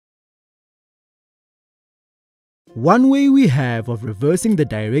One way we have of reversing the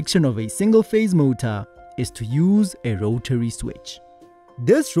direction of a single-phase motor is to use a rotary switch.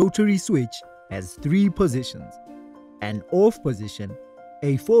 This rotary switch has 3 positions: an off position,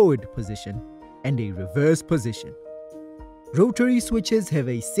 a forward position, and a reverse position. Rotary switches have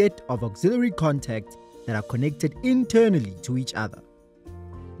a set of auxiliary contacts that are connected internally to each other.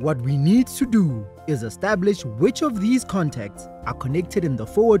 What we need to do is establish which of these contacts are connected in the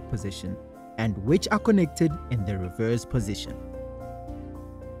forward position and which are connected in the reverse position.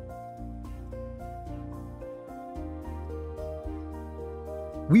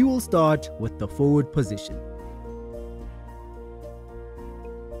 We will start with the forward position.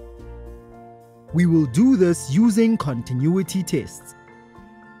 We will do this using continuity tests.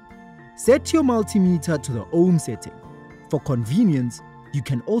 Set your multimeter to the ohm setting. For convenience, you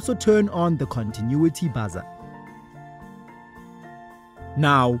can also turn on the continuity buzzer.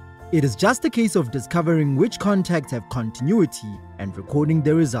 Now, it is just a case of discovering which contacts have continuity and recording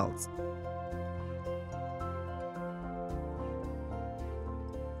the results.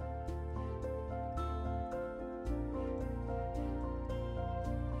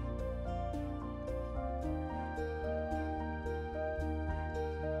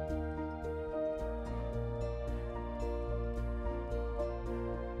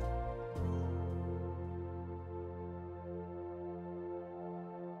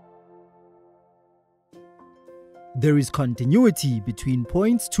 There is continuity between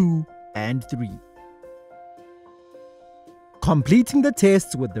points 2 and 3. Completing the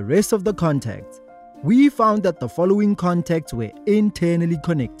tests with the rest of the contacts, we found that the following contacts were internally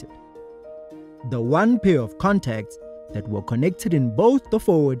connected. The one pair of contacts that were connected in both the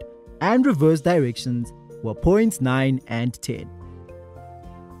forward and reverse directions were points 9 and 10.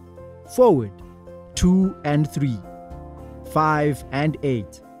 Forward, 2 and 3, 5 and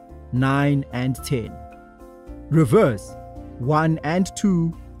 8, 9 and 10. Reverse, 1 and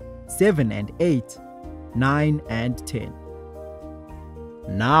 2, 7 and 8, 9 and 10.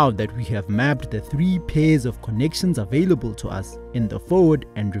 Now that we have mapped the 3 pairs of connections available to us in the forward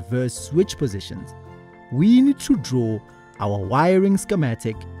and reverse switch positions, we need to draw our wiring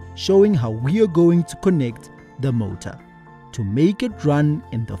schematic showing how we are going to connect the motor to make it run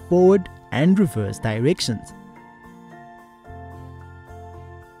in the forward and reverse directions.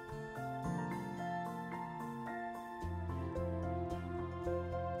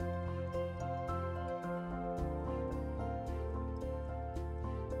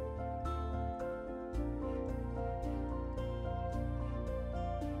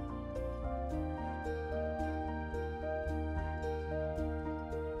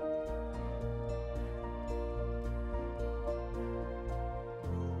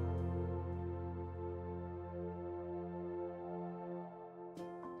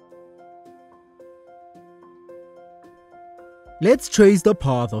 Let's trace the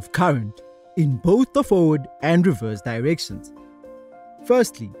path of current in both the forward and reverse directions.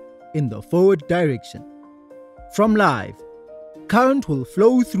 Firstly, in the forward direction. From live, current will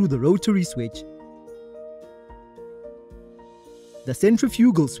flow through the rotary switch, the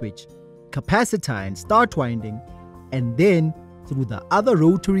centrifugal switch, capacitor and start winding, and then through the other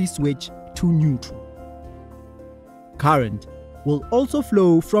rotary switch to neutral. Current will also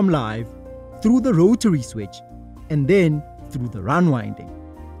flow from live through the rotary switch and then through the run winding.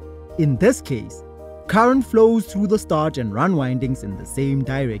 In this case, current flows through the start and run windings in the same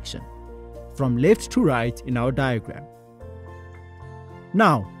direction, from left to right in our diagram.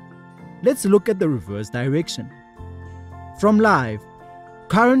 Now, let's look at the reverse direction. From live,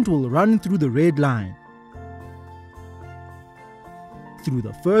 current will run through the red line, through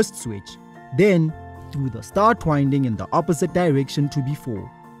the first switch, then through the start winding in the opposite direction to before,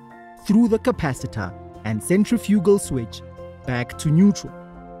 through the capacitor and centrifugal switch back to neutral.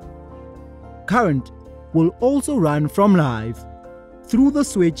 Current will also run from live, through the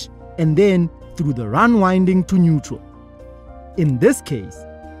switch, and then through the run winding to neutral. In this case,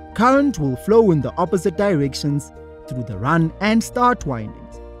 current will flow in the opposite directions through the run and start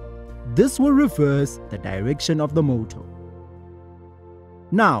windings. This will reverse the direction of the motor.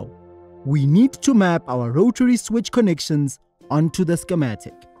 Now, we need to map our rotary switch connections onto the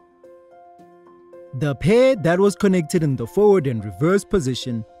schematic. The pair that was connected in the forward and reverse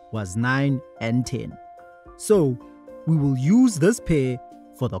position was 9 and 10. So, we will use this pair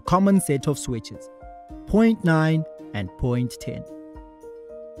for the common set of switches, point 9 and point 10.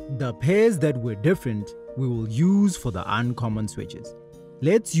 The pairs that were different we will use for the uncommon switches.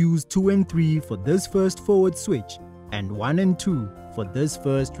 Let's use 2 and 3 for this first forward switch and 1 and 2 for this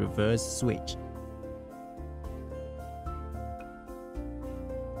first reverse switch.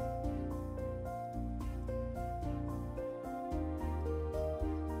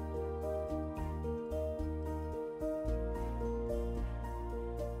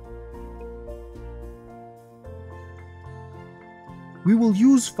 we will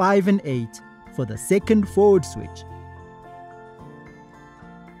use 5 and 8 for the second forward switch.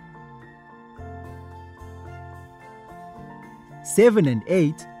 Seven and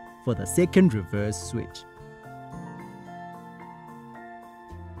 8 for the second reverse switch.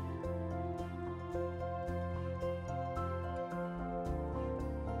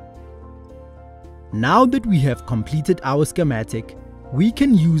 Now that we have completed our schematic, we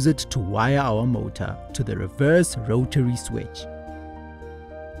can use it to wire our motor to the reverse rotary switch.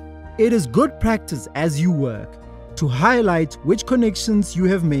 It is good practice as you work to highlight which connections you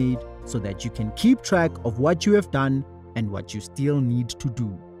have made so that you can keep track of what you have done and what you still need to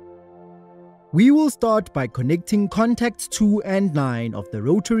do. We will start by connecting contacts 2 and 9 of the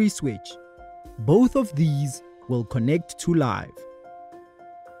rotary switch. Both of these will connect to live.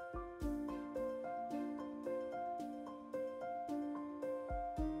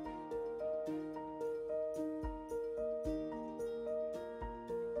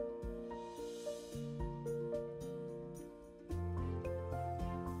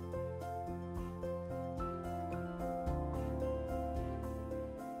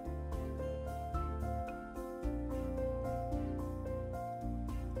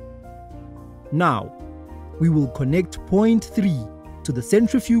 Now, we will connect point 3 to the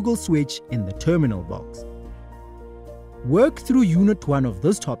centrifugal switch in the terminal box. Work through Unit 1 of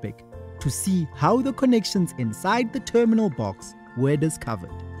this topic to see how the connections inside the terminal box were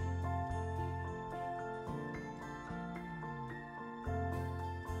discovered.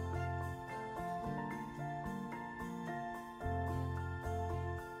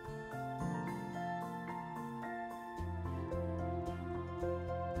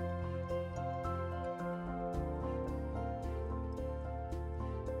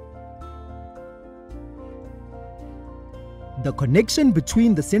 The connection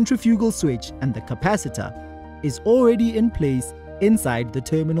between the centrifugal switch and the capacitor is already in place inside the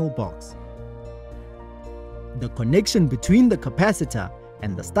terminal box. The connection between the capacitor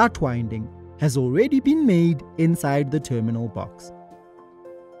and the start winding has already been made inside the terminal box.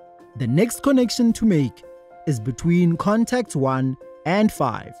 The next connection to make is between contacts 1 and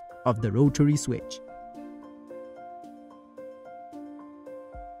 5 of the rotary switch.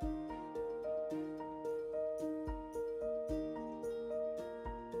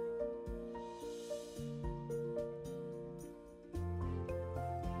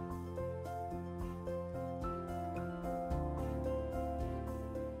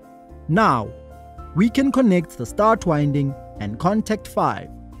 Now, we can connect the start winding and contact 5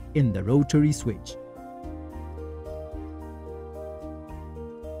 in the rotary switch.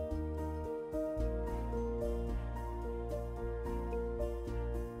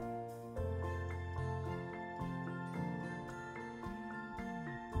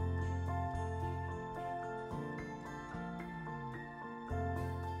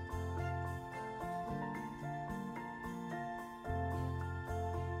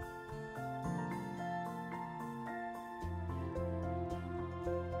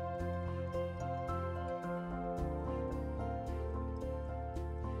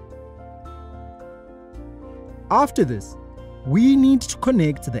 After this, we need to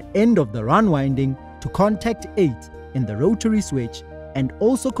connect the end of the run winding to contact 8 in the rotary switch and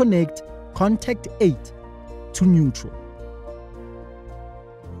also connect contact 8 to neutral.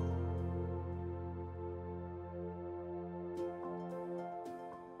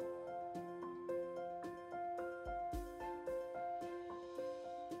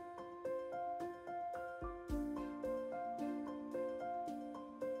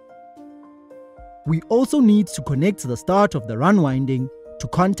 We also need to connect the start of the run winding to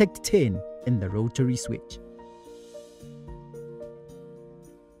contact 10 in the rotary switch.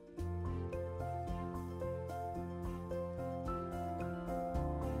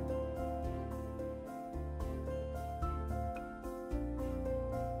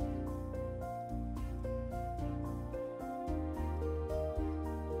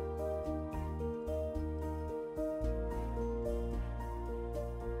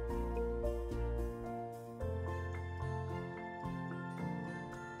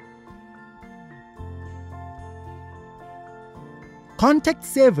 Contact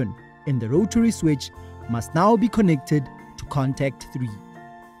 7 in the rotary switch must now be connected to contact 3.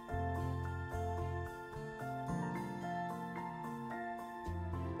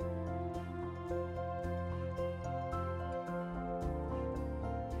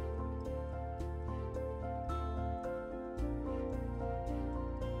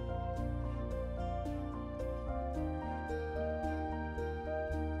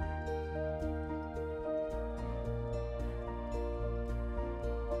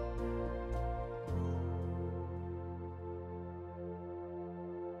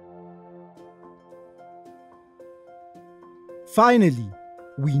 Finally,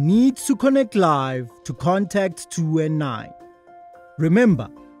 we need to connect live to contact 2 and 9. Remember,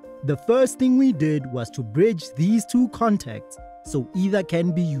 the first thing we did was to bridge these two contacts so either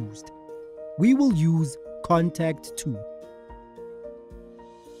can be used. We will use contact 2.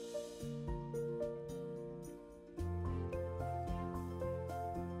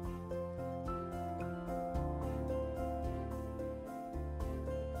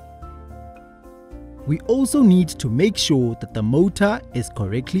 We also need to make sure that the motor is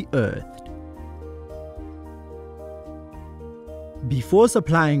correctly earthed. Before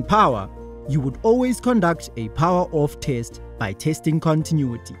supplying power, you would always conduct a power off test by testing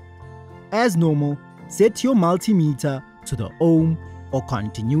continuity. As normal, set your multimeter to the ohm or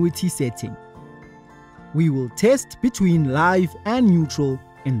continuity setting. We will test between live and neutral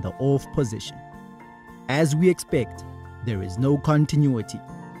in the off position. As we expect, there is no continuity.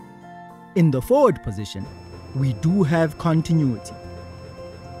 In the forward position, we do have continuity.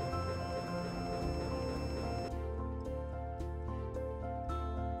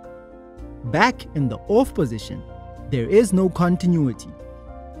 Back in the off position, there is no continuity.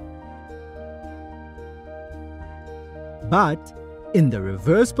 But in the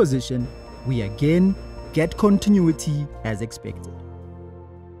reverse position, we again get continuity as expected.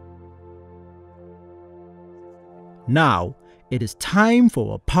 Now, it is time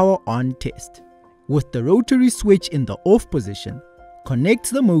for a power on test. With the rotary switch in the off position,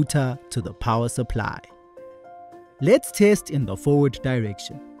 connect the motor to the power supply. Let's test in the forward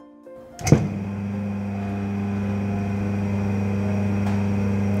direction.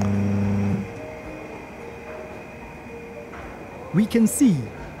 We can see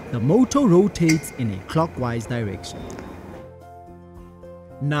the motor rotates in a clockwise direction.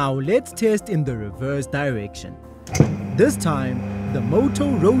 Now let's test in the reverse direction. This time, the motor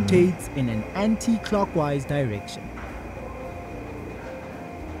rotates in an anti-clockwise direction.